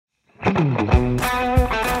From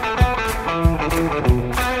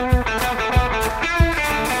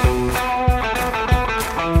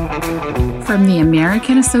the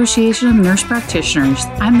American Association of Nurse Practitioners,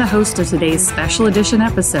 I'm the host of today's special edition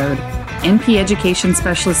episode, NP Education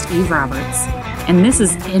Specialist Eve Roberts, and this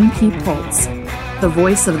is NP Pulse, the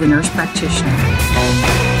voice of the nurse practitioner.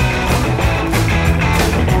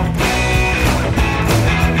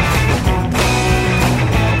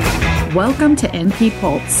 Welcome to NP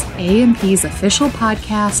Pulse, AMP's official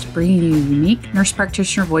podcast bringing you unique nurse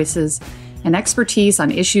practitioner voices and expertise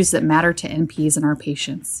on issues that matter to NPs and our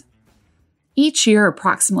patients. Each year,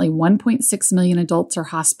 approximately 1.6 million adults are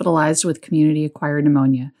hospitalized with community-acquired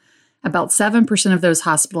pneumonia. About 7% of those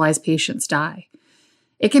hospitalized patients die.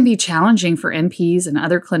 It can be challenging for NPs and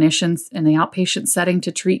other clinicians in the outpatient setting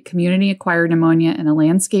to treat community-acquired pneumonia in a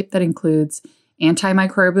landscape that includes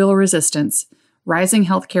antimicrobial resistance, rising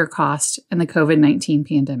healthcare costs, and the COVID-19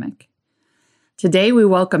 pandemic. Today, we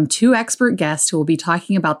welcome two expert guests who will be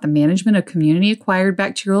talking about the management of community-acquired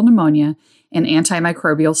bacterial pneumonia and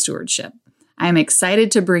antimicrobial stewardship. I am excited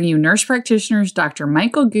to bring you nurse practitioners Dr.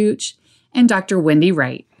 Michael Gooch and Dr. Wendy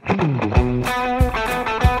Wright.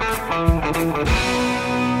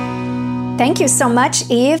 Thank you so much,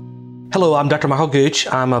 Eve. Hello, I'm Dr. Michael Gooch.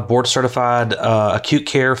 I'm a board-certified acute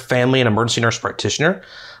care, family, and emergency nurse practitioner.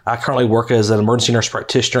 I currently work as an emergency nurse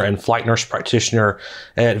practitioner and flight nurse practitioner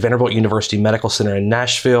at Vanderbilt University Medical Center in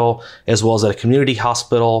Nashville, as well as at a community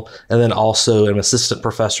hospital, and then also an assistant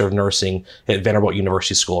professor of nursing at Vanderbilt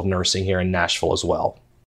University School of Nursing here in Nashville as well.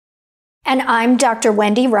 And I'm Dr.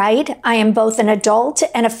 Wendy Wright. I am both an adult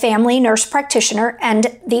and a family nurse practitioner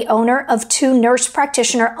and the owner of two nurse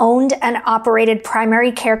practitioner owned and operated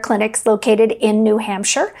primary care clinics located in New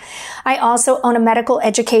Hampshire. I also own a medical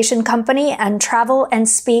education company and travel and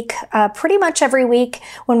speak pretty much every week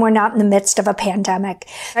when we're not in the midst of a pandemic.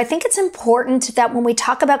 I think it's important that when we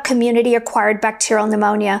talk about community-acquired bacterial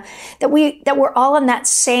pneumonia, that we're all on that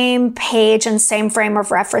same page and same frame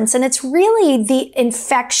of reference. And it's really the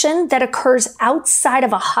infection that occurs outside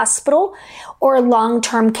of a hospital or a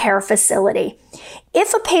long-term care facility.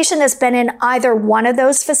 If a patient has been in either one of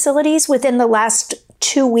those facilities within the last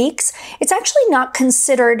 2 weeks, it's actually not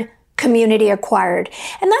considered community acquired.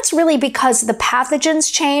 And that's really because the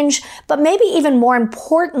pathogens change, but maybe even more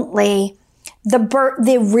importantly, the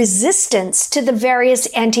resistance to the various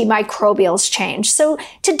antimicrobials change. So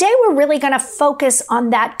today we're really going to focus on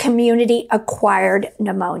that community acquired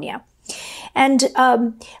pneumonia. And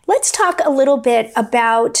let's talk a little bit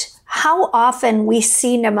about how often we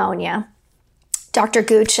see pneumonia, Dr.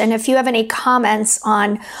 Gooch, and if you have any comments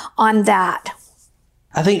on that.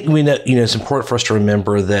 I think we know, it's important for us to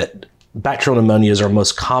remember that bacterial pneumonia is our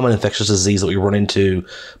most common infectious disease that we run into,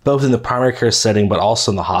 both in the primary care setting, but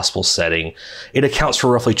also in the hospital setting. It accounts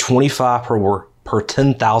for roughly 25 per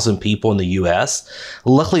 10,000 people in the U.S.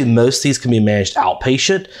 Luckily, most of these can be managed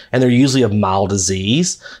outpatient, and they're usually of mild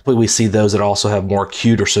disease, but we see those that also have more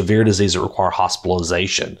acute or severe disease that require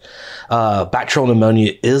hospitalization. Bacterial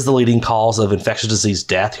pneumonia is the leading cause of infectious disease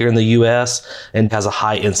death here in the U.S. and has a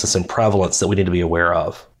high incidence and prevalence that we need to be aware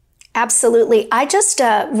of. Absolutely. I just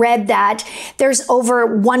read that there's over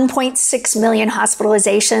 1.6 million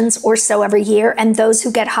hospitalizations or so every year, and those who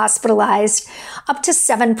get hospitalized, up to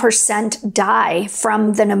 7% die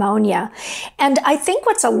from the pneumonia. And I think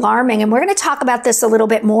what's alarming, and we're going to talk about this a little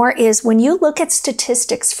bit more, is when you look at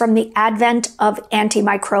statistics from the advent of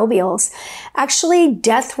antimicrobials, actually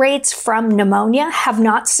death rates from pneumonia have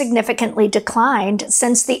not significantly declined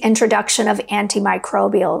since the introduction of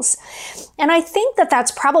antimicrobials. And I think that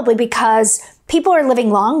that's probably because people are living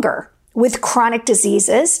longer with chronic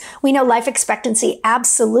diseases. We know life expectancy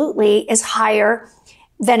absolutely is higher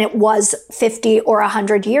than it was 50 or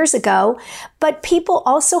 100 years ago, but people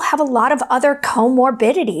also have a lot of other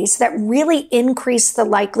comorbidities that really increase the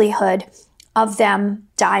likelihood of them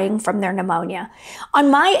dying from their pneumonia. On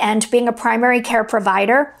my end, being a primary care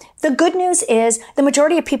provider, the good news is the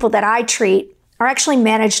majority of people that I treat are actually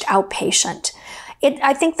managed outpatient.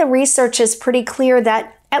 I think the research is pretty clear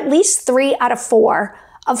that at least 3 out of 4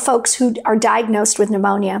 of folks who are diagnosed with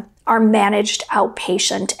pneumonia are managed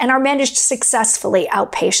outpatient and are managed successfully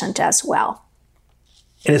outpatient as well.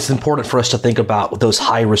 And it's important for us to think about those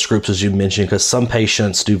high-risk groups, as you mentioned, because some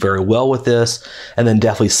patients do very well with this, and then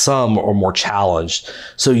definitely some are more challenged.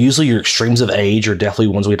 So usually your extremes of age are definitely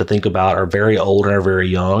ones we have to think about, are very old and are very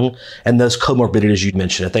young. And those comorbidities you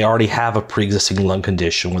mentioned, if they already have a pre-existing lung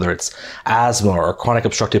condition, whether it's asthma or chronic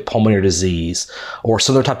obstructive pulmonary disease or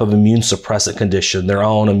some other type of immune suppressant condition, their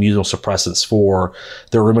own immunosuppressants for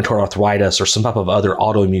their rheumatoid arthritis or some type of other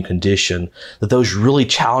autoimmune condition, that those really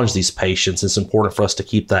challenge these patients. It's important for us to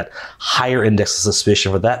keep that higher index of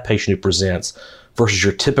suspicion for that patient who presents versus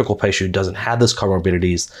your typical patient who doesn't have those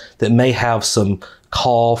comorbidities that may have some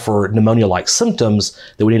call for pneumonia-like symptoms,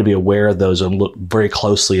 that we need to be aware of those and look very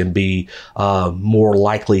closely and be more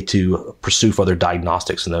likely to pursue further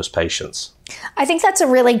diagnostics in those patients. I think that's a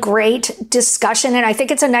really great discussion, and I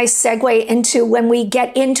think it's a nice segue into when we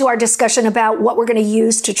get into our discussion about what we're going to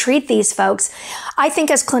use to treat these folks. I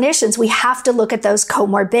think as clinicians, we have to look at those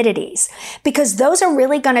comorbidities because those are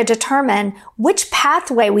really going to determine which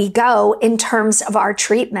pathway we go in terms of our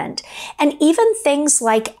treatment. And even things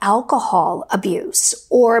like alcohol abuse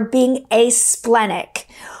or being asplenic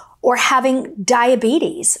or having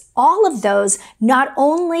diabetes, all of those not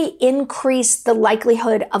only increase the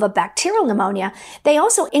likelihood of a bacterial pneumonia, they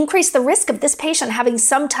also increase the risk of this patient having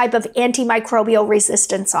some type of antimicrobial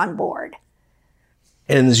resistance on board.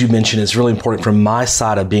 And as you mentioned, it's really important from my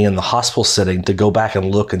side of being in the hospital setting to go back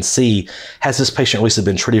and look and see, has this patient at least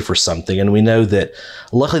been treated for something? And we know that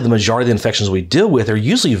luckily the majority of the infections we deal with are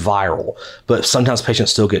usually viral, but sometimes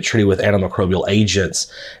patients still get treated with antimicrobial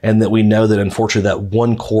agents. And that we know that unfortunately that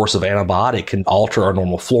one course of antibiotic can alter our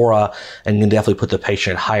normal flora and can definitely put the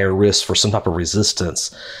patient at higher risk for some type of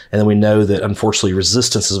resistance. And then we know that unfortunately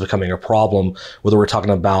resistance is becoming a problem, whether we're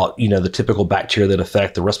talking about, the typical bacteria that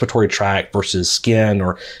affect the respiratory tract versus skin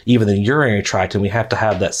or even the urinary tract, and we have to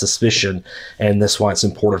have that suspicion. And that's why it's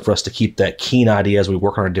important for us to keep that keen eye as we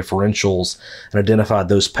work on our differentials and identify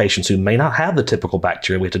those patients who may not have the typical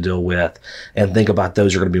bacteria we have to deal with and think about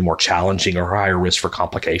those who are going to be more challenging or higher risk for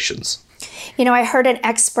complications. I heard an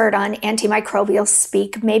expert on antimicrobials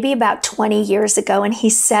speak maybe about 20 years ago, and he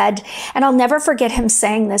said, and I'll never forget him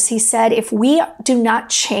saying this, he said, if we do not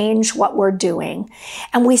change what we're doing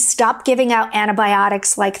and we stop giving out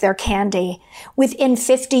antibiotics like they're candy, within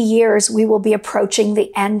 50 years, we will be approaching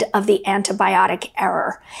the end of the antibiotic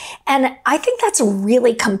era. And I think that's a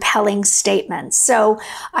really compelling statement. So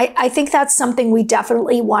I think that's something we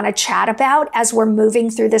definitely want to chat about as we're moving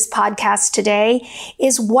through this podcast today,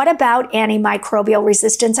 is what about antimicrobial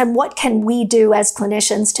resistance and what can we do as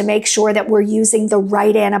clinicians to make sure that we're using the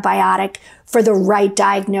right antibiotic for the right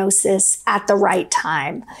diagnosis at the right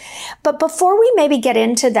time. But before we maybe get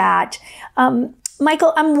into that,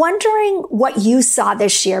 Michael, I'm wondering what you saw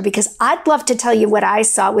this year, because I'd love to tell you what I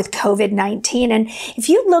saw with COVID-19. And if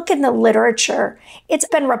you look in the literature, it's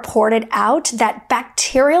been reported out that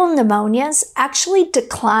bacterial pneumonias actually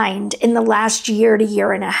declined in the last year to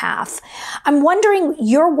year and a half. I'm wondering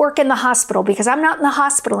your work in the hospital, because I'm not in the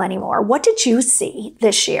hospital anymore. What did you see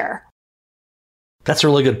this year? That's a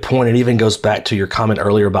really good point. It even goes back to your comment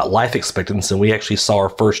earlier about life expectancy. And we actually saw our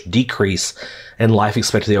first decrease in life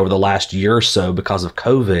expectancy over the last year or so because of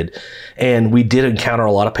COVID. And we did encounter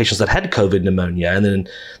a lot of patients that had COVID pneumonia. And then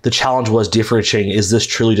the challenge was differentiating, is this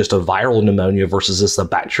truly just a viral pneumonia versus this a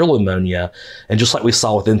bacterial pneumonia? And just like we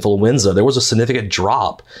saw with influenza, there was a significant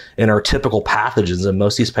drop in our typical pathogens. And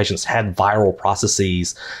most of these patients had viral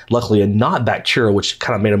processes, luckily, and not bacterial, which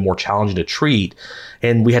kind of made them more challenging to treat.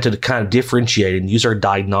 And we had to kind of differentiate and use our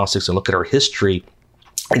diagnostics and look at our history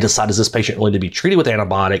and decide, is this patient really to be treated with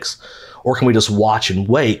antibiotics, or can we just watch and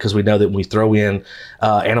wait? Because we know that when we throw in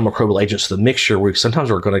antimicrobial agents to the mixture, we sometimes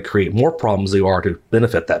are going to create more problems than we are to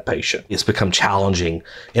benefit that patient. It's become challenging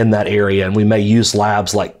in that area, and we may use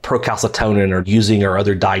labs like procalcitonin or using our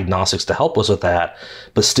other diagnostics to help us with that.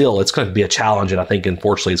 But still, it's going to be a challenge, and I think,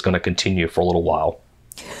 unfortunately, it's going to continue for a little while.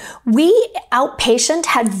 We outpatient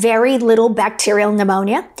had very little bacterial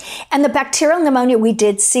pneumonia, and the bacterial pneumonia we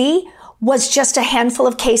did see was just a handful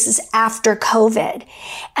of cases after COVID.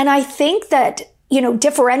 And I think that,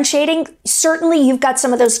 differentiating, certainly you've got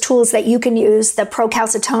some of those tools that you can use, the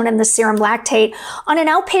procalcitonin, the serum lactate. On an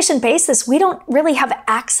outpatient basis, we don't really have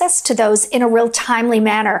access to those in a real timely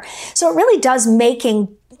manner. So it really does make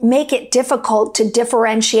it difficult to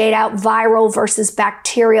differentiate out viral versus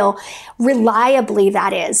bacterial reliably,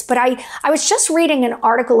 that is. But I was just reading an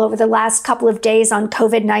article over the last couple of days on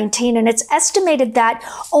COVID-19, and it's estimated that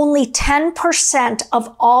only 10%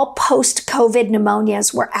 of all post-COVID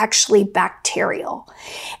pneumonias were actually bacterial,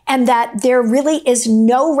 and that there really is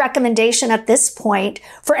no recommendation at this point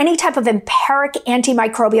for any type of empiric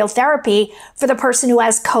antimicrobial therapy for the person who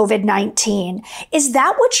has COVID-19. Is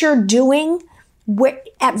that what you're doing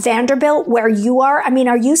at Vanderbilt where you are? I mean,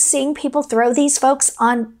 are you seeing people throw these folks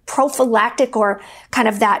on prophylactic or kind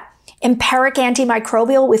of that empiric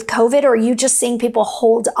antimicrobial with COVID, or are you just seeing people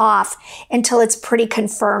hold off until it's pretty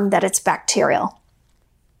confirmed that it's bacterial?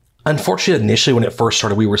 Unfortunately, initially when it first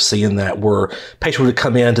started, we were seeing that where patients would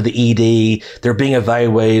come into the ED, they're being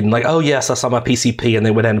evaluated and like, oh yes, I saw my PCP, and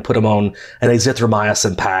they went in and put them on an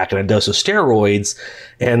azithromycin pack and a dose of steroids,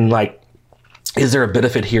 and like is there a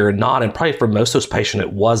benefit here or not? And probably for most of those patients,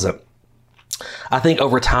 it wasn't. I think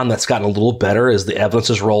over time that's gotten a little better as the evidence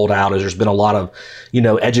has rolled out, as there's been a lot of,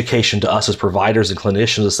 education to us as providers and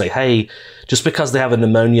clinicians to say, hey, just because they have a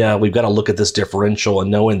pneumonia, we've got to look at this differential, and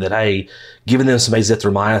knowing that, hey, giving them some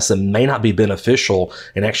azithromycin may not be beneficial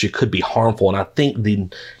and actually could be harmful. And I think the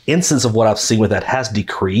instance of what I've seen with that has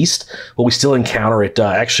decreased, but we still encounter it.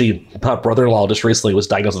 Actually, my brother-in-law just recently was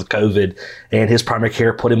diagnosed with COVID, and his primary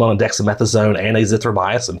care put him on dexamethasone and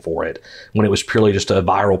azithromycin for it when it was purely just a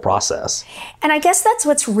viral process. And I guess that's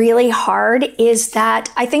what's really hard, is that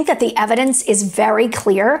I think that the evidence is very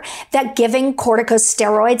clear that giving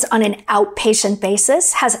corticosteroids on an outpatient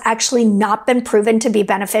basis has actually not been proven to be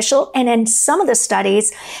beneficial, and in some of the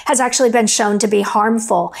studies has actually been shown to be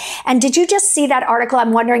harmful. And did you just see that article?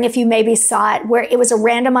 I'm wondering if you maybe saw it, where it was a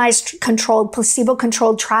randomized controlled,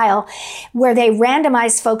 placebo-controlled trial where they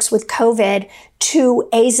randomized folks with COVID to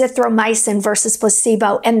azithromycin versus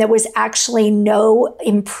placebo, and there was actually no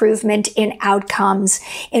improvement in outcomes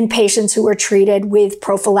in patients who were treated with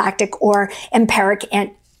prophylactic or empiric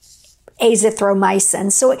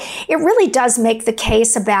azithromycin. So it really does make the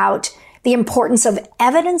case about the importance of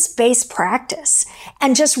evidence-based practice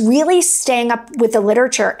and just really staying up with the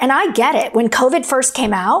literature. And I get it. When COVID first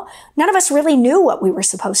came out, none of us really knew what we were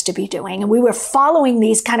supposed to be doing. And we were following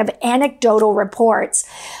these kind of anecdotal reports.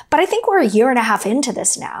 But I think we're a year and a half into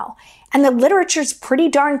this now. And the literature's pretty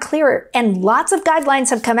darn clear. And lots of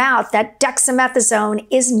guidelines have come out that dexamethasone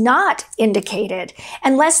is not indicated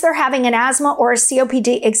unless they're having an asthma or a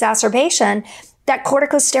COPD exacerbation, that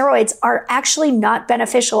corticosteroids are actually not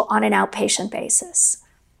beneficial on an outpatient basis.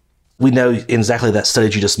 We know in exactly that study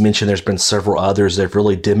you just mentioned, there's been several others that have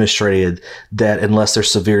really demonstrated that unless there's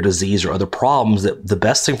severe disease or other problems, that the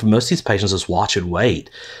best thing for most of these patients is watch and wait.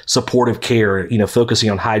 Supportive care, focusing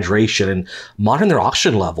on hydration and monitoring their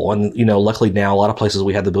oxygen level. And, luckily now a lot of places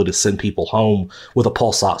we have the ability to send people home with a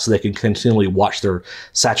pulse ox so they can continually watch their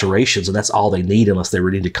saturations. And that's all they need unless they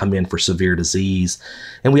really need to come in for severe disease.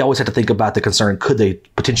 And we always have to think about the concern, could they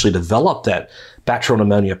potentially develop that bacterial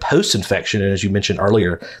pneumonia post-infection? And as you mentioned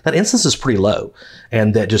earlier, that incidence is pretty low,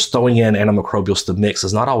 and that just throwing in antimicrobials to the mix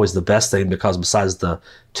is not always the best thing, because besides the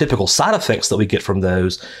typical side effects that we get from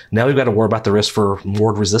those, now we've got to worry about the risk for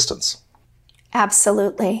ward resistance.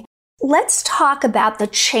 Absolutely. Let's talk about the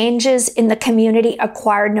changes in the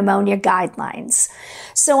community-acquired pneumonia guidelines.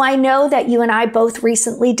 So I know that you and I both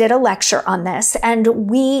recently did a lecture on this, and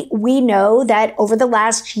we know that over the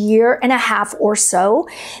last year and a half or so,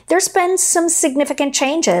 there's been some significant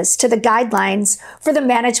changes to the guidelines for the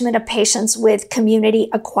management of patients with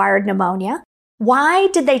community-acquired pneumonia. Why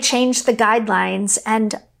did they change the guidelines,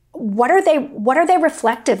 and what are they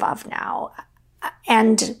reflective of now?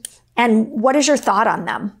 And what is your thought on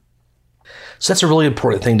them? So that's a really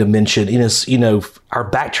important thing to mention. Our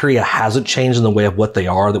bacteria hasn't changed in the way of what they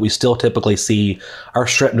are, that we still typically see our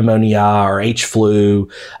strep pneumonia, our H flu,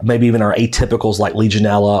 maybe even our atypicals like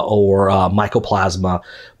Legionella or Mycoplasma.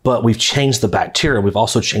 But we've changed the bacteria. We've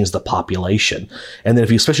also changed the population. And then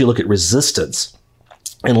if you especially look at resistance,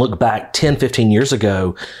 and look back 10, 15 years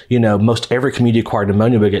ago, most every community-acquired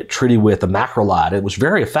pneumonia would get treated with a macrolide. It was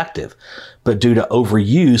very effective. But due to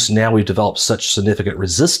overuse, now we've developed such significant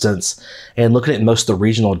resistance. And looking at most of the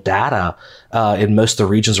regional data in most of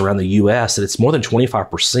the regions around the U.S., that it's more than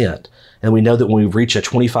 25%. And we know that when we reach a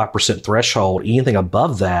 25% threshold, anything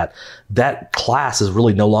above that, that class is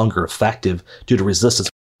really no longer effective due to resistance.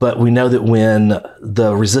 But we know that when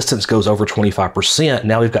the resistance goes over 25%,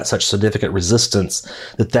 now we've got such significant resistance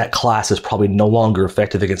that class is probably no longer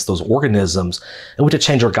effective against those organisms. And we have to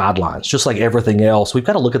change our guidelines. Just like everything else, we've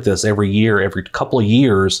got to look at this every year, every couple of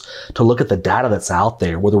years, to look at the data that's out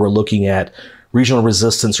there, whether we're looking at regional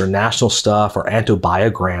resistance or national stuff or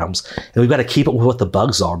antibiograms. And we've got to keep it with what the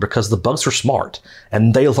bugs are, because the bugs are smart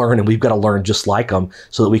and they learn, and we've got to learn just like them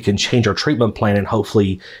so that we can change our treatment plan and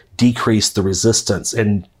hopefully decrease the resistance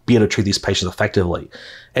and be able to treat these patients effectively.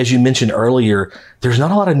 As you mentioned earlier, there's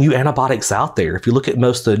not a lot of new antibiotics out there. If you look at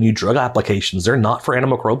most of the new drug applications, they're not for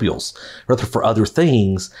antimicrobials, rather for other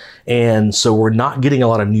things. And so we're not getting a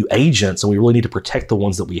lot of new agents, and we really need to protect the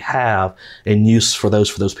ones that we have and use for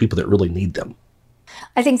those people that really need them.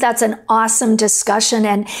 I think that's an awesome discussion.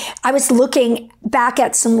 And I was looking back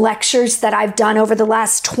at some lectures that I've done over the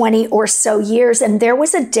last 20 or so years. And there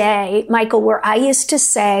was a day, Michael, where I used to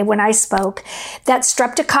say when I spoke that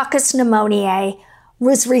Streptococcus pneumoniae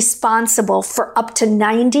was responsible for up to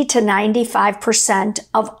 90 to 95%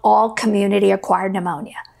 of all community-acquired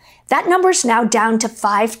pneumonia. That number's now down to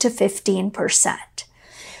 5 to 15%.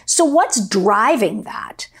 So what's driving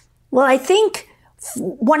that? Well, I think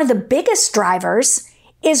one of the biggest drivers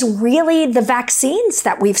is really the vaccines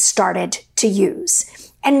that we've started to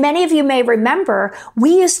use. And many of you may remember,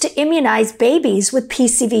 we used to immunize babies with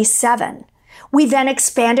PCV7. We then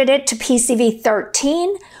expanded it to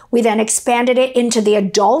PCV13. We then expanded it into the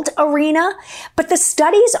adult arena. But the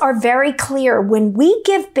studies are very clear. When we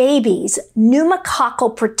give babies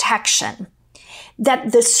pneumococcal protection,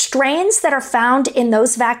 that the strains that are found in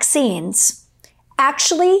those vaccines,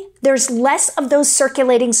 actually, there's less of those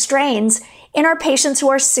circulating strains in our patients who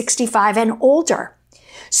are 65 and older.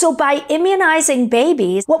 So by immunizing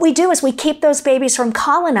babies, what we do is we keep those babies from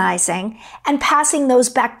colonizing and passing those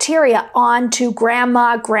bacteria on to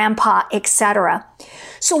grandma, grandpa, etc.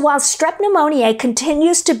 So while Strep pneumoniae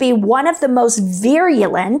continues to be one of the most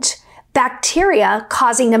virulent bacteria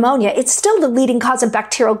causing pneumonia, it's still the leading cause of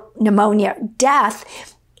bacterial pneumonia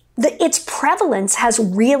death. Its prevalence has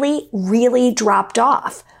really, really dropped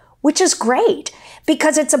off, which is great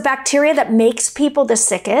because it's a bacteria that makes people the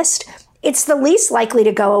sickest. It's the least likely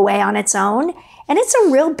to go away on its own, and it's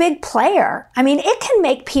a real big player. I mean, it can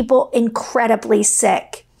make people incredibly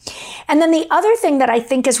sick. And then the other thing that I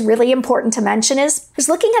think is really important to mention is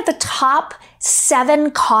looking at the top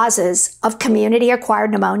 7 causes of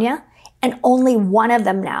community-acquired pneumonia, and only one of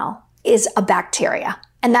them now is a bacteria,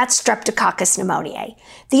 and that's Streptococcus pneumoniae.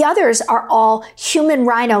 The others are all human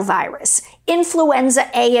rhinovirus,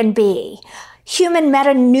 influenza A and B, human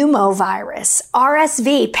metapneumovirus,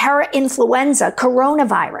 RSV, parainfluenza,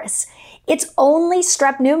 coronavirus. It's only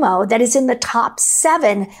strep pneumo that is in the top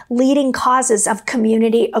 7 leading causes of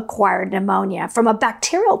community-acquired pneumonia from a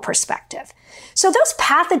bacterial perspective. So those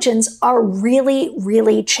pathogens are really,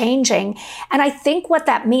 really changing. And I think what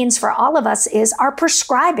that means for all of us is our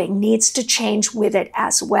prescribing needs to change with it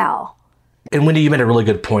as well. And Wendy, you made a really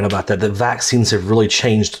good point about that. The vaccines have really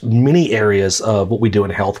changed many areas of what we do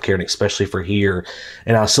in healthcare, and especially for here.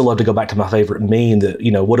 And I still love to go back to my favorite meme that,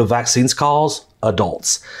 what do vaccines cause?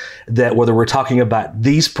 Adults. That whether we're talking about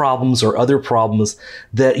these problems or other problems,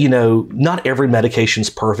 that, not every medication's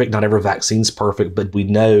perfect, not every vaccine's perfect, but we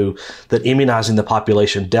know that immunizing the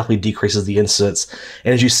population definitely decreases the incidence.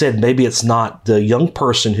 And as you said, maybe it's not the young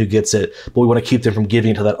person who gets it, but we want to keep them from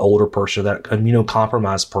giving it to that older person, that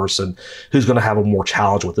immunocompromised person who's going to have a more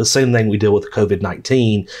challenge with it. The same thing we deal with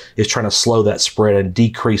COVID-19 is trying to slow that spread and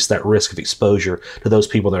decrease that risk of exposure to those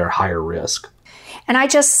people that are higher risk. And I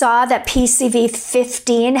just saw that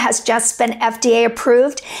PCV15 has just been FDA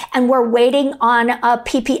approved, and we're waiting on a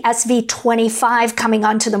PPSV25 coming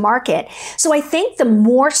onto the market. So I think the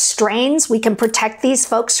more strains we can protect these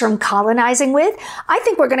folks from colonizing with, I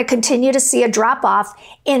think we're going to continue to see a drop off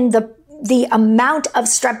in the amount of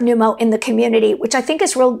strep pneumo in the community, which I think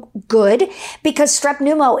is real good because strep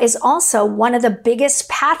pneumo is also one of the biggest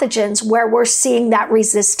pathogens where we're seeing that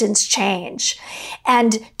resistance change.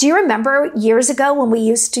 And do you remember years ago when we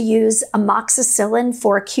used to use amoxicillin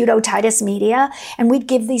for acute otitis media, and we'd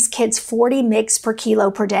give these kids 40 mg per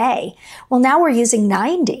kilo per day? Well, now we're using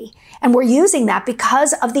 90. And we're using that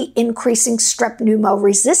because of the increasing strep pneumo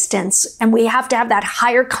resistance. And we have to have that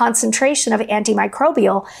higher concentration of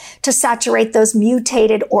antimicrobial to saturate those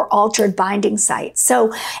mutated or altered binding sites.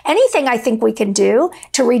 So anything I think we can do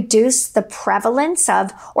to reduce the prevalence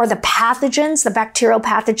of, or the pathogens, the bacterial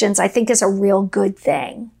pathogens, I think is a real good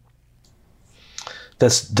thing.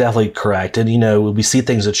 That's definitely correct. And, we see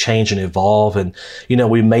things that change and evolve. And,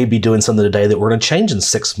 we may be doing something today that we're going to change in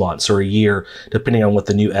 6 months or a year, depending on what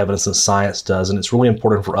the new evidence and science does. And it's really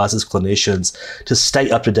important for us as clinicians to stay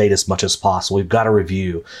up to date as much as possible. We've got to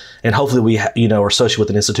review. And hopefully we, are associated with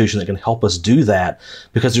an institution that can help us do that,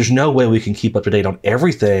 because there's no way we can keep up to date on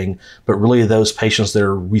everything. But really those patients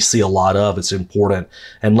that we see a lot of, it's important.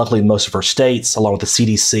 And luckily most of our states, along with the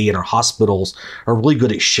CDC and our hospitals, are really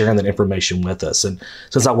good at sharing that information with us. And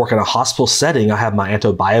since I work in a hospital setting, I have my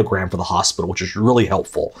antibiogram for the hospital, which is really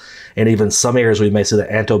helpful. And even some areas we may see the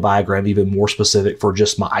antibiogram even more specific for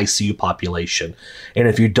just my ICU population. And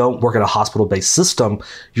if you don't work in a hospital-based system,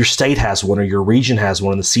 your state has one or your region has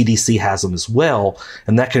one, and the CDC has them as well.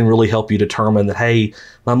 And that can really help you determine that, hey,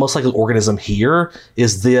 my most likely organism here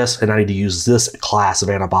is this, and I need to use this class of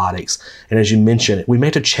antibiotics. And as you mentioned, we may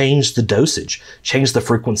have to change the dosage, change the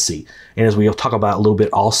frequency. And as we'll talk about a little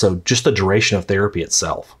bit also, just the duration of therapy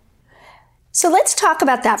itself. So let's talk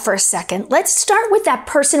about that for a second. Let's start with that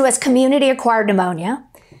person who has community-acquired pneumonia,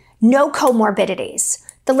 no comorbidities.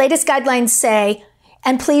 The latest guidelines say,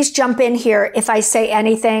 and please jump in here if I say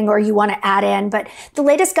anything or you want to add in, but the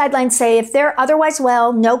latest guidelines say if they're otherwise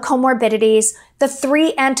well, no comorbidities, the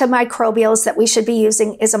 3 antimicrobials that we should be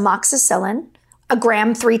using is amoxicillin, a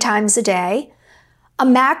gram 3 times a day, a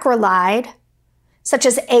macrolide, such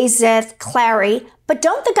as Azith, Clary, but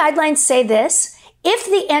don't the guidelines say this? If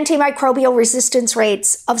the antimicrobial resistance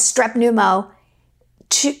rates of strep pneumo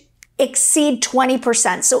exceed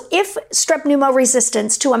 20%, so if strep pneumo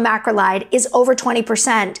resistance to a macrolide is over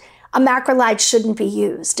 20%, a macrolide shouldn't be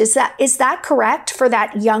used. Is that correct for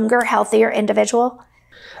that younger, healthier individual?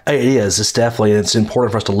 It is. It's definitely. It's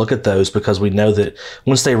important for us to look at those because we know that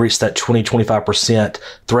once they reach that 20-25%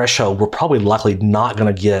 threshold, we're probably likely not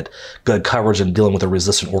going to get good coverage in dealing with a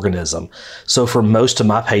resistant organism. So for most of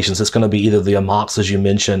my patients, it's going to be either the Amox, as you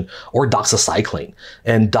mentioned, or doxycycline.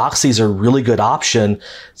 And doxy's a really good option.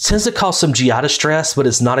 It tends to cause some GI distress, but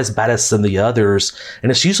it's not as bad as some of the others.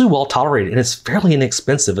 And it's usually well tolerated and it's fairly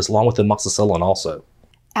inexpensive, along with amoxicillin also.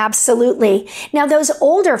 Absolutely. Now, those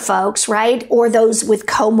older folks, right, or those with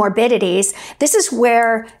comorbidities, this is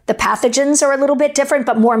where the pathogens are a little bit different,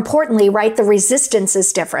 but more importantly, right, the resistance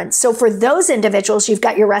is different. So for those individuals, you've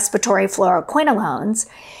got your respiratory fluoroquinolones,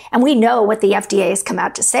 and we know what the FDA has come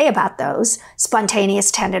out to say about those: spontaneous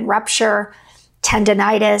tendon rupture,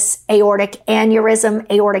 tendinitis, aortic aneurysm,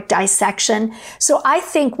 aortic dissection. So I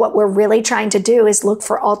think what we're really trying to do is look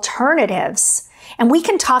for alternatives. And we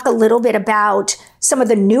can talk a little bit about some of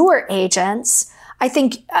the newer agents. I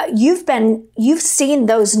think you've seen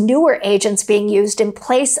those newer agents being used in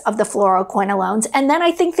place of the fluoroquinolones. And then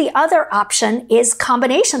I think the other option is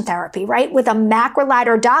combination therapy, right? With a macrolide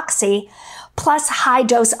or doxy plus high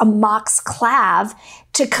dose amoxiclav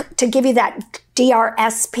to give you that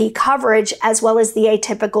DRSP coverage, as well as the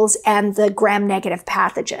atypicals and the gram-negative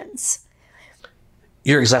pathogens.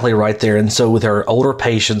 You're exactly right there. And so with our older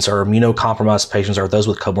patients, our immunocompromised patients, or those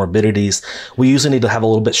with comorbidities, we usually need to have a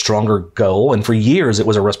little bit stronger goal. And for years, it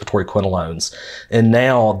was a respiratory quinolones. And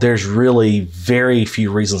now there's really very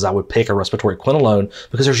few reasons I would pick a respiratory quinolone,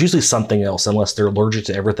 because there's usually something else, unless they're allergic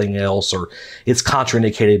to everything else or it's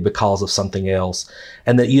contraindicated because of something else.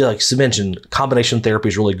 And that, like you mentioned, combination therapy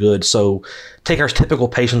is really good. So take our typical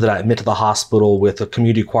patient that I admit to the hospital with a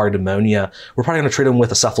community-acquired pneumonia. We're probably going to treat them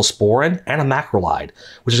with a cephalosporin and a macrolide,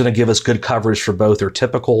 which is going to give us good coverage for both our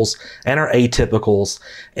typicals and our atypicals.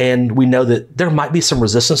 And we know that there might be some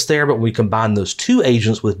resistance there, but when we combine those two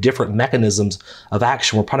agents with different mechanisms of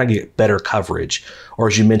action, we're probably going to get better coverage. Or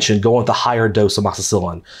as you mentioned, going with a higher dose of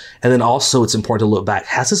amoxicillin. And then also it's important to look back.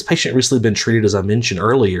 Has this patient recently been treated, as I mentioned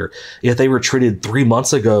earlier? If they were treated 3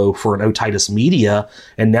 months ago for an otitis media,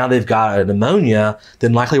 and now they've got a pneumonia,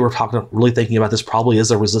 then likely we're really thinking about this probably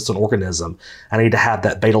is a resistant organism. I need to have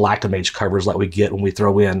that beta-lactamase coverage like we get when we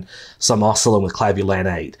throw in some amoxicillin with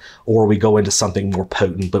clavulanate, or we go into something more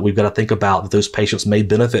potent. But we've got to think about that those patients may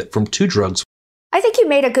benefit from two drugs. I think you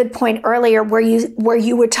made a good point earlier where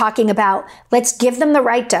you were talking about, let's give them the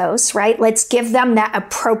right dose, right? Let's give them that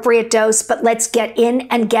appropriate dose, but let's get in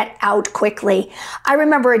and get out quickly. I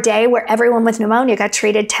remember a day where everyone with pneumonia got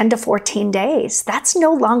treated 10 to 14 days. That's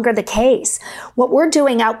no longer the case. What we're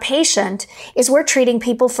doing outpatient is we're treating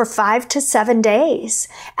people for 5 to 7 days.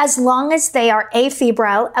 As long as they are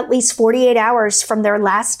afebrile at least 48 hours from their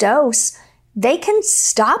last dose, they can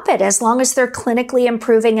stop it as long as they're clinically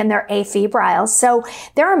improving and they're afebrile. So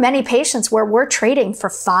there are many patients where we're treating for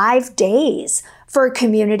 5 days for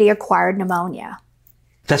community-acquired pneumonia.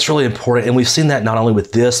 That's really important. And we've seen that not only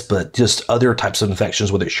with this, but just other types of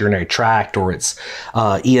infections, whether it's urinary tract or it's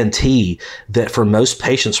ENT, that for most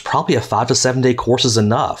patients, probably a 5 to 7 day course is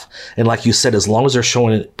enough. And like you said, as long as they're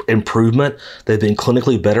showing improvement, they've been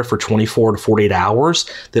clinically better for 24 to 48 hours,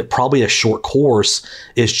 that probably a short course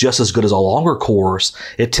is just as good as a longer course.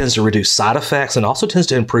 It tends to reduce side effects and also tends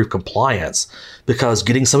to improve compliance, because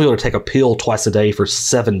getting somebody to take a pill twice a day for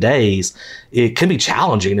 7 days, it can be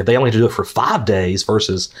challenging. If they only have to do it for 5 days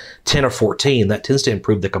versus 10 or 14, that tends to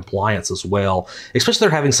improve the compliance as well, especially if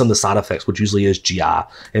they're having some of the side effects, which usually is GI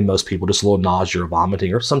in most people, just a little nausea or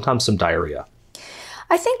vomiting or sometimes some diarrhea.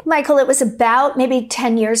 I think, Michael, it was about maybe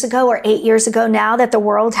 10 years ago or 8 years ago now that the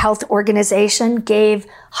World Health Organization gave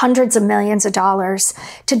hundreds of millions of dollars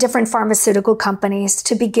to different pharmaceutical companies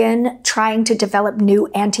to begin trying to develop new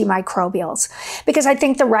antimicrobials. Because I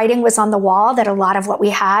think the writing was on the wall that a lot of what we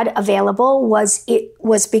had available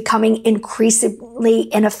was becoming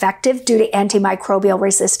increasingly ineffective due to antimicrobial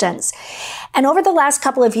resistance. And over the last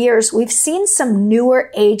couple of years, we've seen some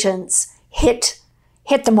newer agents hit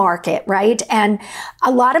the market, right? And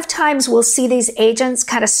a lot of times we'll see these agents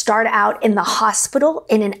kind of start out in the hospital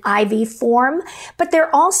in an IV form, but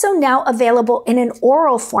they're also now available in an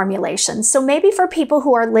oral formulation. So maybe for people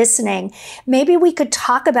who are listening, maybe we could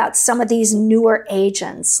talk about some of these newer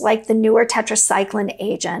agents, like the newer tetracycline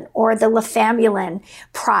agent or the lefamulin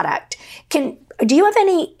product. Do you have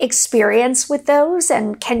any experience with those?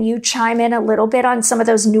 And can you chime in a little bit on some of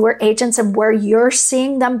those newer agents and where you're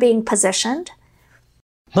seeing them being positioned?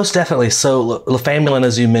 Most definitely. So Lefamulin,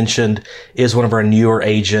 as you mentioned, is one of our newer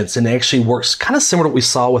agents, and it actually works kind of similar to what we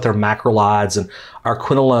saw with our macrolides and our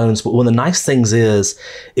quinolones. But one of the nice things is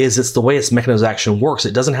it's the way its mechanism of action works.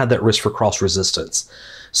 It doesn't have that risk for cross resistance.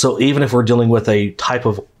 So even if we're dealing with a type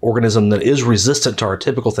of organism that is resistant to our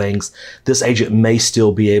typical things, this agent may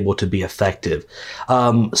still be able to be effective.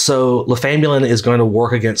 So Lefamulin is going to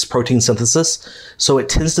work against protein synthesis. So it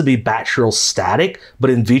tends to be bacterial static, but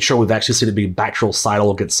in vitro, we've actually seen it be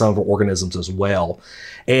bactericidal against some of our organisms as well.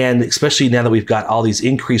 And especially now that we've got all these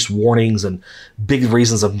increased warnings and big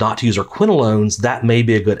reasons of not to use our quinolones, that may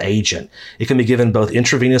be a good agent. It can be given both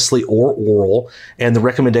intravenously or oral. And the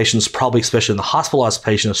recommendation is probably, especially in the hospitalized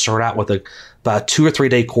patient, to start out with about a 2 or 3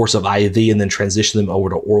 day course of IV and then transition them over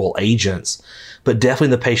to oral agents. But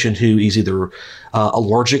definitely the patient who is either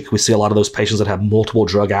allergic. We see a lot of those patients that have multiple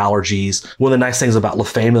drug allergies. One of the nice things about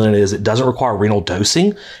Lefamulin is it doesn't require renal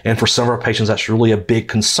dosing. And for some of our patients, that's really a big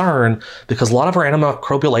concern because a lot of our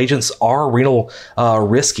antimicrobial agents are renal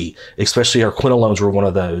risky, especially our quinolones were one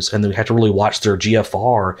of those. And then we have to really watch their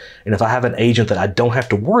GFR. And if I have an agent that I don't have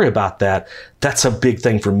to worry about that, that's a big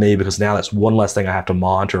thing for me because now that's one less thing I have to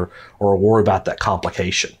monitor or worry about that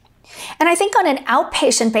complication. And I think on an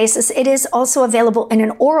outpatient basis, it is also available in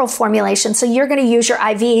an oral formulation. So you're going to use your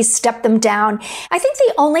IVs, step them down. I think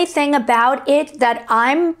the only thing about it that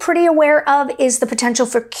I'm pretty aware of is the potential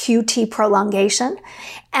for QT prolongation.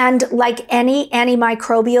 And like any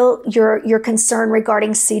antimicrobial, your concern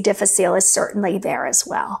regarding C. difficile is certainly there as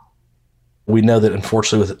well. We know that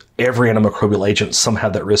unfortunately with every antimicrobial agent, some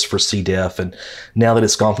have that risk for C. diff. And now that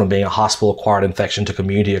it's gone from being a hospital-acquired infection to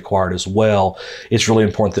community-acquired as well, it's really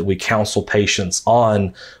important that we counsel patients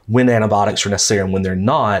on when antibiotics are necessary and when they're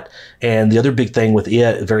not. And the other big thing with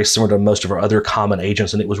it, very similar to most of our other common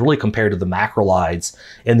agents, and it was really compared to the macrolides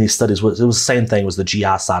in these studies, was the same thing, was the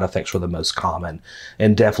GI side effects were the most common.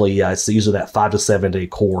 And definitely, it's the use of that 5 to 7 day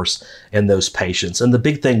course in those patients. And the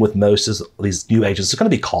big thing with most is these new agents, it's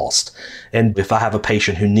going to be cost. And if I have a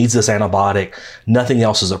patient who needs this antibiotic, nothing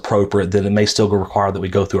else is appropriate, then it may still require that we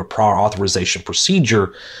go through a prior authorization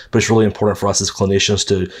procedure. But it's really important for us as clinicians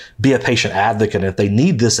to be a patient advocate. And if they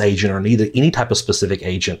need this agent or need any type of specific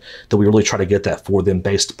agent, that we really try to get that for them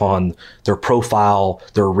based upon their profile,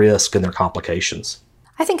 their risk, and their complications.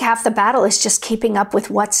 I think half the battle is just keeping up with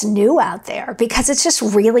what's new out there because it's just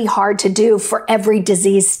really hard to do for every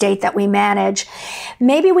disease state that we manage.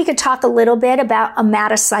 Maybe we could talk a little bit about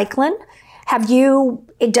omadacycline.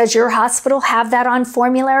 Does your hospital have that on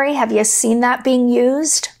formulary? Have you seen that being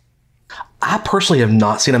used? I personally have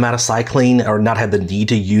not seen omadacycline or not had the need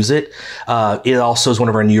to use it. It also is one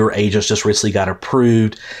of our newer agents, just recently got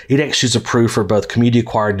approved. It actually is approved for both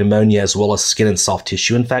community-acquired pneumonia as well as skin and soft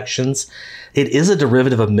tissue infections. It is a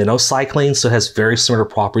derivative of minocycline, so it has very similar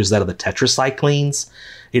properties to that of the tetracyclines.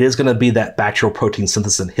 It is going to be that bacterial protein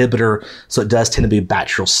synthesis inhibitor, so it does tend to be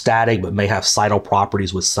bacterial static, but may have cytal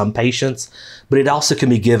properties with some patients. But it also can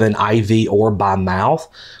be given IV or by mouth.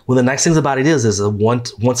 One of the nice things about it is a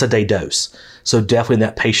once a day dose. So definitely in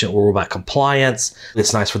that patient will worry about compliance.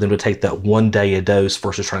 It's nice for them to take that 1 day a dose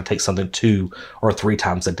versus trying to take something 2 or 3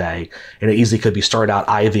 times a day. And it easily could be started out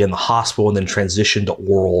IV in the hospital and then transitioned to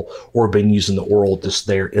oral or being used in the oral just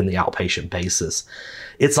there in the outpatient basis.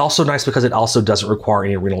 It's also nice because it also doesn't require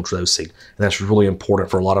any renal dosing. And that's really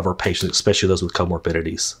important for a lot of our patients, especially those with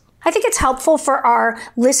comorbidities. I think it's helpful for our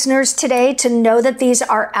listeners today to know that these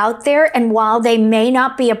are out there. And while they may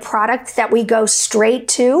not be a product that we go straight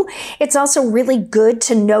to, it's also really good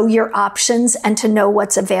to know your options and to know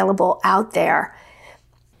what's available out there.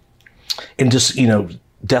 And just,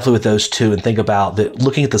 definitely with those two, and think about that.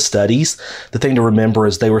 Looking at the studies, the thing to remember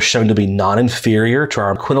is they were shown to be non-inferior to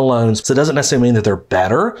our quinolones. So it doesn't necessarily mean that they're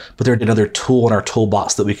better, but they're another tool in our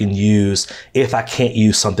toolbox that we can use if I can't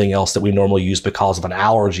use something else that we normally use because of an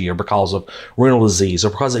allergy or because of renal disease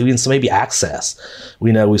or because of even maybe access.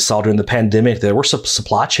 We saw during the pandemic there were some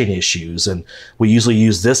supply chain issues, and we usually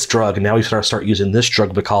use this drug, and now we start using this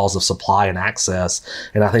drug because of supply and access.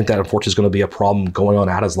 And I think that unfortunately is going to be a problem going on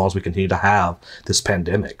out as long as we continue to have this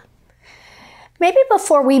pandemic. Maybe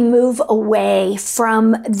before we move away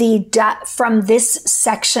from this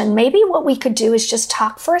section, maybe what we could do is just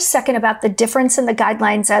talk for a second about the difference in the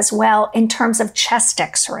guidelines as well in terms of chest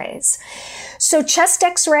x-rays. So chest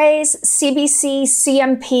x-rays, CBC,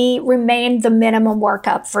 CMP remain the minimum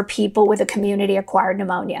workup for people with a community-acquired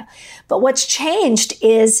pneumonia. But what's changed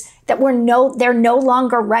is that they're no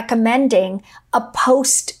longer recommending a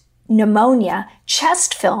post-pneumonia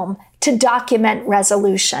chest film to document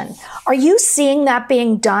resolution. Are you seeing that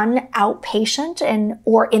being done outpatient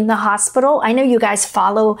or in the hospital? I know you guys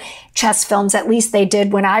follow chest films, at least they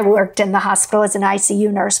did when I worked in the hospital as an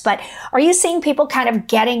ICU nurse, but are you seeing people kind of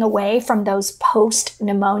getting away from those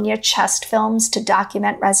post-pneumonia chest films to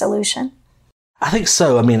document resolution? I think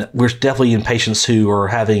so. I mean, we're definitely in patients who are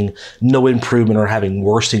having no improvement or having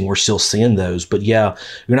worsening. We're still seeing those. But yeah,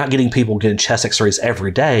 you're not getting people getting chest x-rays every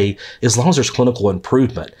day as long as there's clinical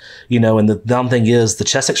improvement. And the dumb thing is the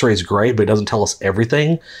chest x-ray is great, but it doesn't tell us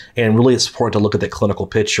everything. And really it's important to look at that clinical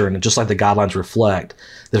picture. And just like the guidelines reflect,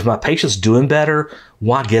 that if my patient's doing better,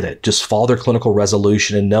 why get it? Just follow their clinical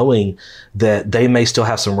resolution and knowing that they may still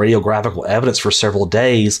have some radiographical evidence for several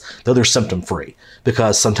days, though they're symptom free,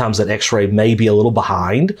 because sometimes that x-ray may be a little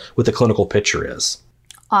behind what the clinical picture is.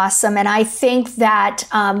 Awesome. And I think that's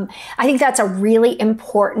a really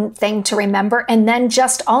important thing to remember. And then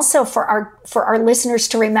just also for our listeners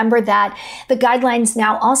to remember that the guidelines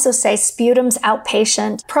now also say sputums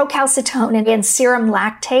outpatient, procalcitonin and serum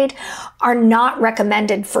lactate are not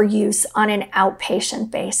recommended for use on an outpatient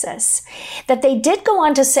basis. That they did go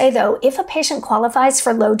on to say, though, if a patient qualifies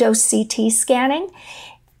for low-dose CT scanning,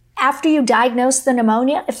 after you diagnose the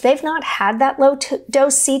pneumonia, if they've not had that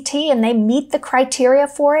low-dose CT and they meet the criteria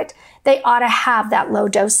for it, they ought to have that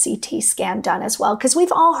low-dose CT scan done as well. Because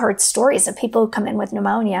we've all heard stories of people who come in with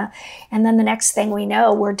pneumonia, and then the next thing we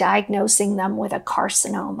know, we're diagnosing them with a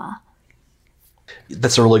carcinoma.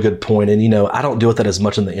 That's a really good point. And, I don't deal with that as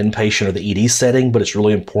much in the inpatient or the ED setting, but it's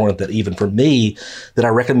really important that even for me, that I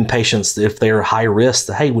recommend patients that if they're high risk,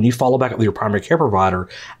 that, hey, when you follow back up with your primary care provider,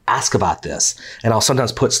 ask about this. And I'll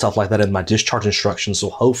sometimes put stuff like that in my discharge instructions. So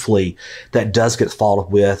hopefully that does get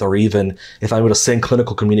followed with, or even if I'm able to send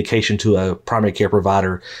clinical communication to a primary care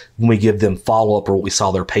provider, when we give them follow-up or what we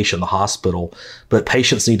saw their patient in the hospital. But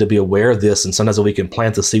patients need to be aware of this. And sometimes we can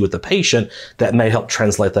plant the seed with the patient that may help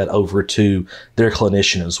translate that over to their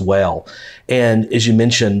clinician as well. And as you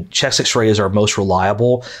mentioned, chest x-ray is our most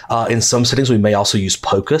reliable. In some settings, we may also use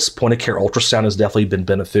POCUS. Point of care ultrasound has definitely been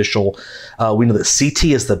beneficial. We know that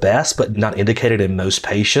CT is the best, but not indicated in most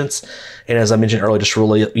patients. And as I mentioned earlier, just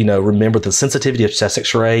really, remember the sensitivity of chest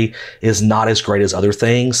x-ray is not as great as other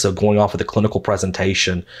things. So going off of the clinical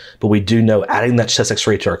presentation, but we do know adding that chest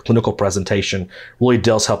x-ray to our clinical presentation really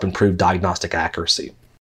does help improve diagnostic accuracy.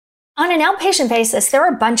 On an outpatient basis, there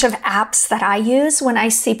are a bunch of apps that I use when I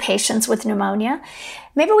see patients with pneumonia.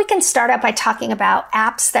 Maybe we can start out by talking about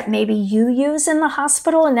apps that maybe you use in the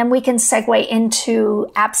hospital, and then we can segue into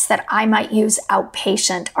apps that I might use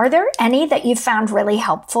outpatient. Are there any that you found really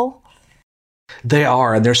helpful? They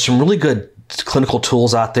are, and there's some really good clinical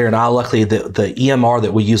tools out there. And luckily, the EMR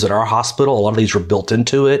that we use at our hospital, a lot of these are built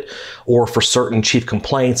into it, or for certain chief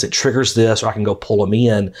complaints, it triggers this, or I can go pull them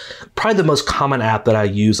in. Probably the most common app that I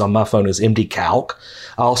use on my phone is MD Calc.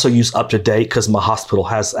 I also use UpToDate because my hospital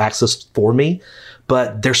has access for me.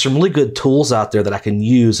 But there's some really good tools out there that I can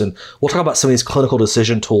use. And we'll talk about some of these clinical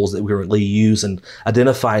decision tools that we really use in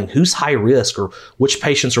identifying who's high risk, or which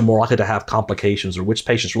patients are more likely to have complications, or which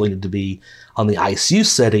patients really need to be on the ICU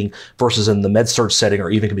setting versus in the med-surg setting, or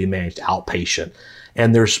even can be managed outpatient.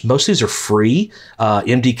 And most of these are free.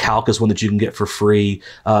 MD Calc is one that you can get for free.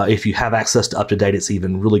 If you have access to UpToDate, it's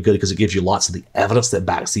even really good because it gives you lots of the evidence that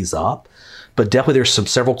backs these up. But definitely there's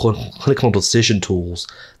several clinical decision tools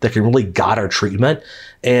that can really guide our treatment.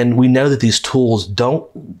 And we know that these tools don't,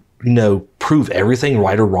 prove everything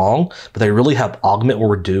right or wrong, but they really help augment what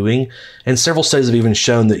we're doing. And several studies have even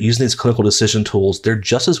shown that using these clinical decision tools, they're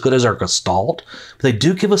just as good as our Gestalt, but they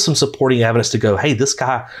do give us some supporting evidence to go, hey, this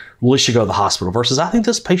guy really should go to the hospital, versus I think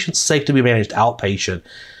this patient's safe to be managed outpatient.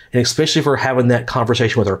 And especially if we're having that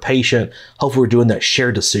conversation with our patient, hopefully we're doing that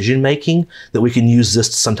shared decision making, that we can use this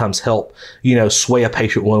to sometimes help, sway a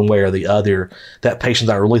patient one way or the other. That patient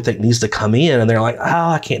that I really think needs to come in, and they're like,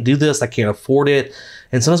 I can't do this, I can't afford it.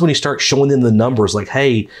 And sometimes when you start showing them the numbers, like,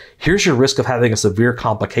 hey, here's your risk of having a severe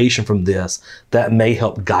complication from this, that may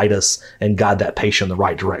help guide us and guide that patient in the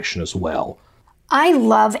right direction as well. I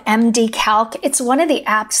love MD Calc. It's one of the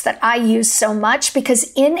apps that I use so much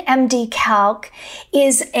because in MD Calc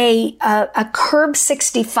is a CURB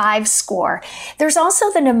 65 score. There's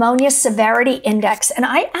also the Pneumonia Severity Index, and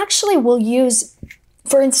I actually will use,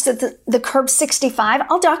 for instance, the CURB 65.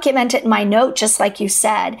 I'll document it in my note, just like you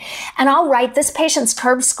said, and I'll write this patient's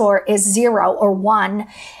CURB score is 0 or 1.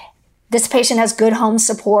 This patient has good home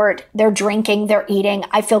support. They're drinking, they're eating.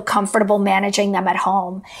 I feel comfortable managing them at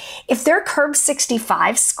home. If their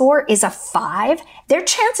CURB-65 score is a 5, their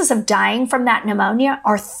chances of dying from that pneumonia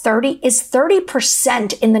is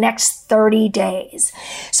 30% in the next 30 days.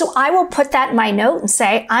 So I will put that in my note and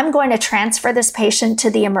say, I'm going to transfer this patient to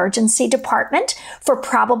the emergency department for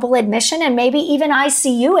probable admission and maybe even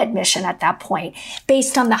ICU admission at that point,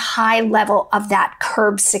 based on the high level of that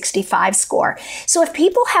CURB-65 score. So if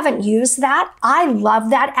people haven't used that, I love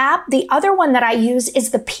that app. The other one that I use is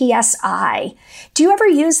the PSI. Do you ever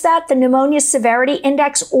use that, the Pneumonia Severity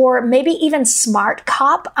Index, or maybe even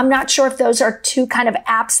SmartCop? I'm not sure if those are two kind of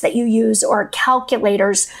apps that you use or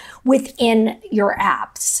calculators within your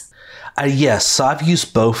apps. Yes, so I've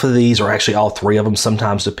used both of these, or actually all three of them,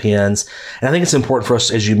 sometimes depends. And I think it's important for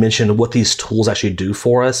us, as you mentioned, what these tools actually do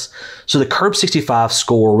for us. So the CURB-65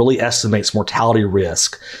 score really estimates mortality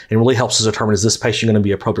risk and really helps us determine, is this patient going to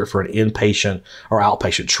be appropriate for an inpatient or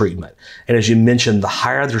outpatient treatment? And as you mentioned, the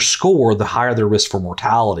higher their score, the higher their risk for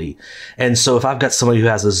mortality. And so if I've got somebody who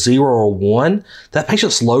has a 0 or 1, that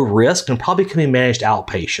patient's low risk and probably can be managed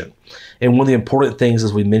outpatient. And one of the important things,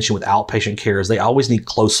 as we mentioned with outpatient care, is they always need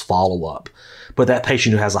close follow-up. But that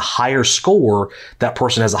patient who has a higher score, that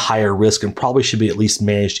person has a higher risk and probably should be at least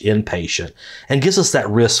managed inpatient, and gives us that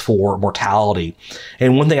risk for mortality.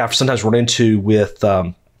 And one thing I've sometimes run into with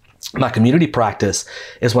my community practice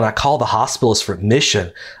is when I call the hospitalist for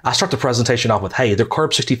admission, I start the presentation off with, hey, their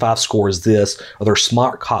CURB-65 score is this, or their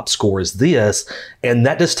SmartCop score is this. And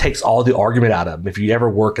that just takes all the argument out of them if you ever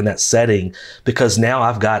work in that setting, because now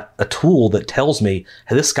I've got a tool that tells me,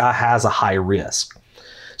 hey, this guy has a high risk.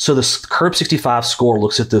 So the CURB-65 score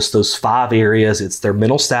looks at those 5 areas. It's their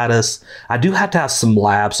mental status. I do have to have some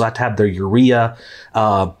labs, so I have to have their urea,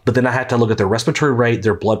 but then I have to look at their respiratory rate,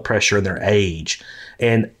 their blood pressure, and their age.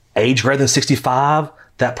 And age greater than 65,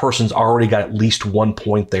 that person's already got at least 1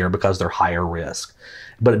 point there because they're higher risk.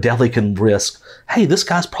 But it definitely can risk, hey, this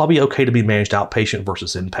guy's probably okay to be managed outpatient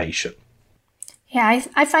versus inpatient. Yeah,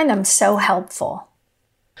 I find them so helpful.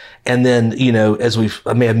 And then, as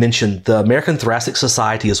I may have mentioned, the American Thoracic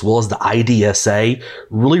Society, as well as the IDSA,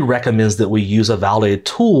 really recommends that we use a validated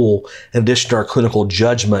tool in addition to our clinical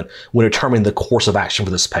judgment when determining the course of action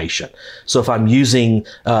for this patient. So if I'm using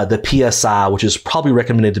the PSI, which is probably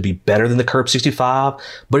recommended to be better than the CURB-65,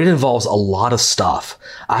 but it involves a lot of stuff.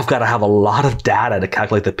 I've got to have a lot of data to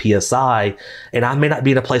calculate the PSI, and I may not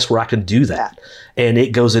be in a place where I can do that. And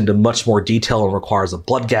it goes into much more detail and requires a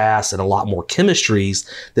blood gas and a lot more chemistries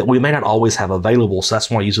that we may not always have available. So that's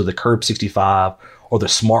why I use the CURB-65 or the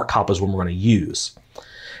SmartCop is what we're going to use.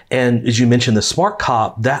 And as you mentioned, the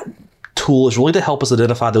SmartCop, that tool is really to help us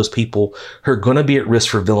identify those people who are going to be at risk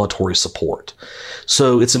for ventilatory support.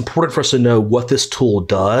 So it's important for us to know what this tool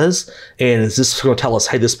does. And is this going to tell us,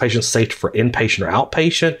 hey, this patient's safe for inpatient or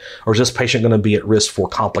outpatient, or is this patient going to be at risk for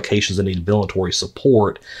complications and need ventilatory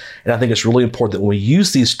support? And I think it's really important that when we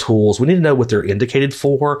use these tools, we need to know what they're indicated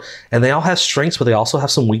for. And they all have strengths, but they also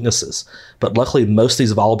have some weaknesses. But luckily, most of these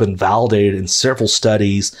have all been validated in several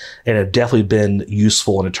studies and have definitely been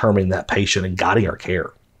useful in determining that patient and guiding our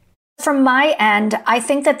care. From my end, I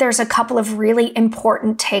think that there's a couple of really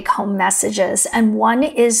important take-home messages. And one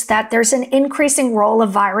is that there's an increasing role of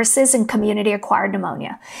viruses in community-acquired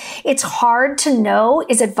pneumonia. It's hard to know,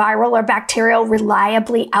 is it viral or bacterial,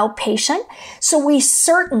 reliably outpatient? So we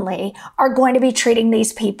certainly are going to be treating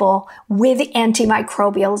these people with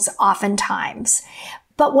antimicrobials oftentimes.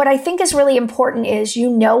 But what I think is really important is you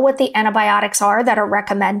know what the antibiotics are that are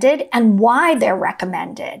recommended and why they're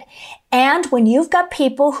recommended. And when you've got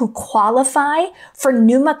people who qualify for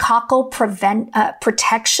pneumococcal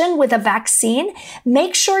protection with a vaccine,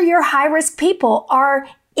 make sure your high-risk people are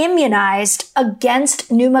immunized against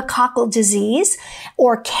pneumococcal disease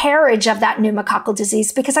or carriage of that pneumococcal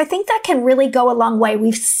disease, because I think that can really go a long way.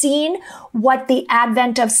 We've seen what the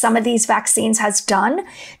advent of some of these vaccines has done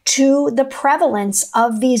to the prevalence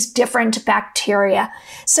of these different bacteria.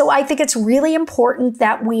 So I think it's really important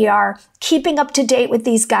that we are keeping up to date with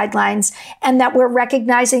these guidelines and that we're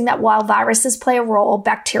recognizing that while viruses play a role,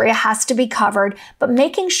 bacteria has to be covered, but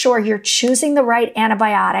making sure you're choosing the right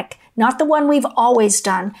antibiotic, not the one we've always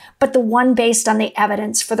done, but the one based on the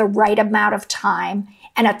evidence for the right amount of time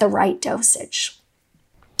and at the right dosage.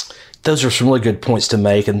 Those are some really good points to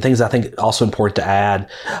make, and things I think also important to add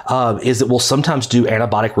is that we'll sometimes do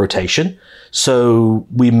antibiotic rotation. So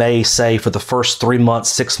we may say for the first 3 months,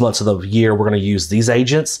 6 months of the year, we're going to use these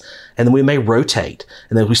agents, and then we may rotate.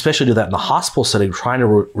 And then we especially do that in the hospital setting, trying to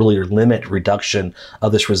really limit reduction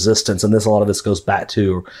of this resistance. And a lot of this goes back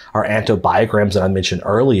to our antibiograms that I mentioned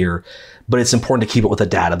earlier. But it's important to keep it with the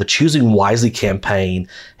data. The Choosing Wisely campaign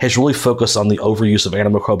has really focused on the overuse of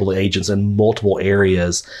antimicrobial agents in multiple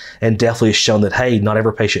areas, and definitely has shown that, hey, not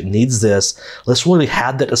every patient needs this. Let's really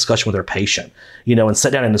have that discussion with their patient, and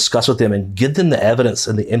sit down and discuss with them and give them the evidence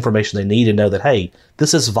and the information they need to know that, hey,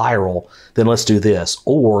 this is viral, then let's do this.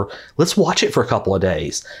 Or let's watch it for a couple of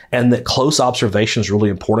days. And that close observation is really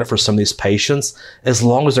important for some of these patients, as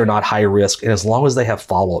long as they're not high risk and as long as they have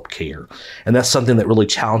follow-up care. And that's something that really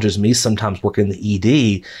challenges me sometimes working in the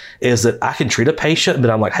ED, is that I can treat a patient, but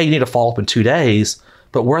I'm like, hey, you need to follow up in 2 days.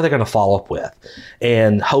 But where are they going to follow up with?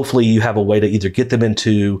 And hopefully you have a way to either get them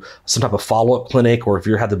into some type of follow-up clinic, or if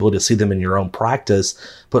you have the ability to see them in your own practice.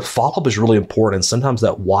 But follow-up is really important. Sometimes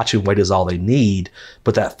that watch and wait is all they need,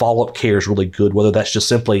 but that follow-up care is really good, whether that's just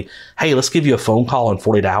simply, hey, let's give you a phone call in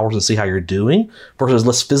 48 hours and see how you're doing, versus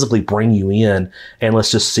let's physically bring you in and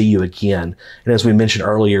let's just see you again. And as we mentioned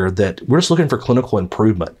earlier, that we're just looking for clinical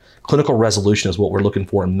improvement. Clinical resolution is what we're looking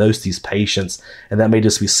for in most of these patients, and that may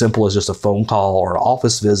just be simple as just a phone call or an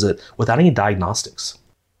office visit without any diagnostics.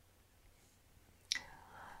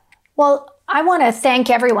 Well, I want to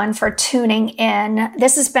thank everyone for tuning in.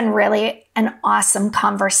 This has been really an awesome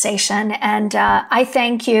conversation, and I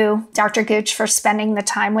thank you, Dr. Gooch, for spending the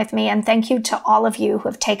time with me, and thank you to all of you who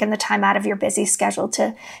have taken the time out of your busy schedule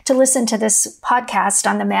to listen to this podcast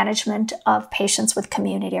on the management of patients with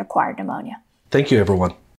community-acquired pneumonia. Thank you,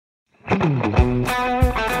 everyone.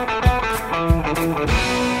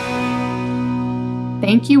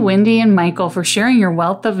 Thank you, Wendy and Michael, for sharing your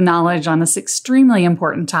wealth of knowledge on this extremely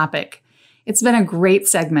important topic. It's been a great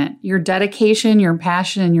segment. Your dedication, your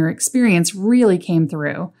passion, and your experience really came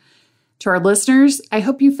through. To our listeners, I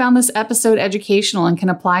hope you found this episode educational and can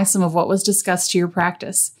apply some of what was discussed to your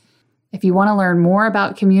practice. If you want to learn more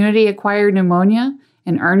about community-acquired pneumonia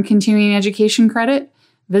and earn continuing education credit,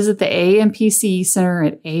 visit the AAMP CE Center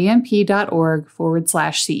at aamp.org/CE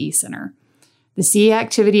Center. The CE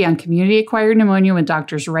activity on community-acquired pneumonia with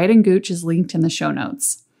Drs. Wright and Gooch is linked in the show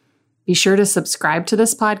notes. Be sure to subscribe to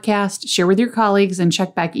this podcast, share with your colleagues, and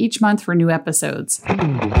check back each month for new episodes.